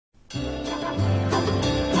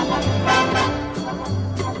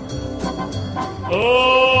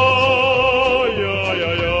Oh, yeah,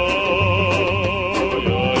 yeah, yeah.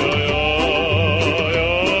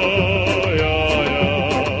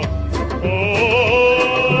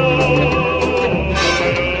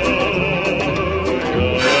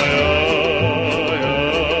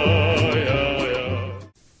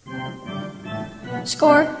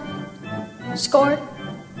 Score, score,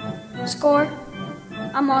 score.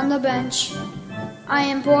 I'm on the bench. I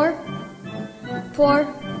am poor, poor,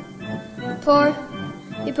 poor.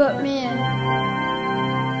 You put me in.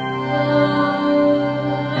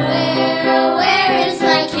 Where is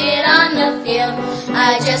my kid on the field?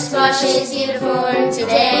 I just washed his uniform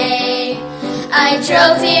today. I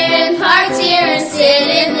drove here and parked here and sit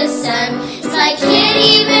in the sun. Is my kid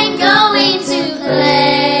even going to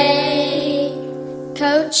play?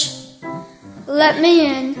 Coach, let me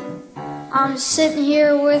in. I'm sitting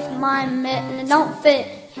here with my mitt and it don't fit,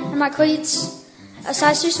 and my cleats a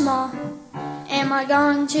size too small. Am I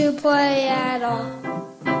going to play at all?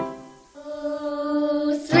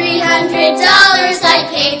 Oh, $300 I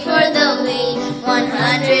paid for the league,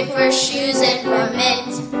 $100 for shoes and for mitt,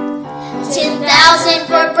 $10,000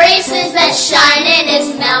 for braces that shine in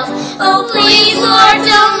his mouth. Oh please, Lord,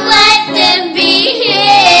 don't let them be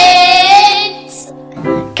hit.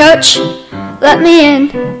 Coach, let me in.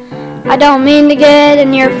 I don't mean to get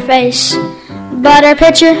in your face, but our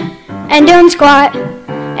pitcher ain't doing squat,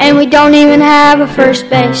 and we don't even have a first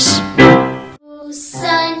base. Oh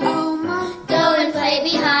son, go and play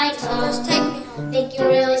behind home. Think you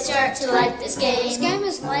really start to like this game? This game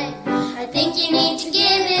is lame. I think you need to give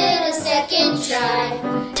it a second try.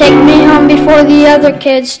 Take me home before the other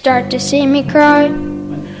kids start to see me cry.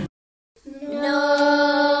 No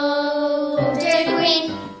Dairy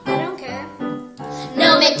Queen. I don't care.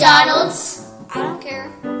 No McDonald's. I don't care.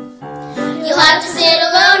 You'll have to sit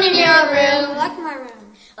alone in your room. I like my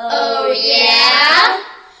room. Oh yeah?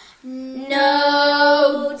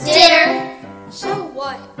 No dinner. So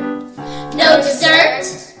what? No dessert.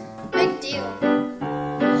 Big deal.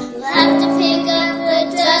 You'll have to pick up the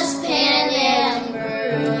dustpan and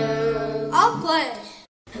broom. I'll play.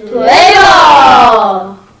 Play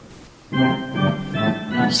ball!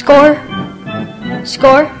 Score,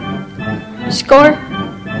 score, score.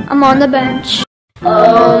 I'm on the bench.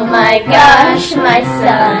 Oh my gosh, my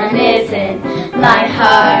son is in. My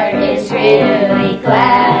heart is really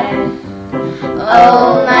glad.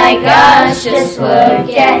 Oh my gosh, just look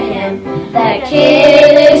at him. That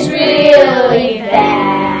kid is really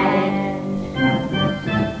bad.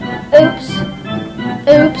 Oops,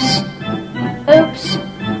 oops, oops.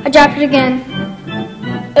 I dropped it again.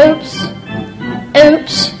 Oops,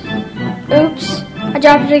 oops, oops. I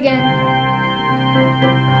dropped it again.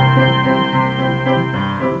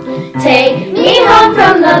 Take me home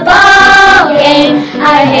from the ball game.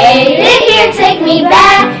 I hate it here, take me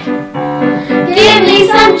back. Give me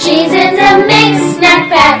some cheese and a mixed snack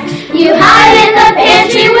pack. You hide in the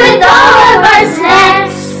pantry with all of our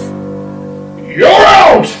snacks. You're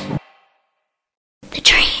out! The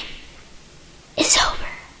dream is over.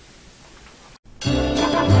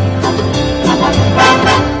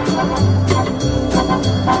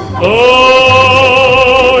 Oh!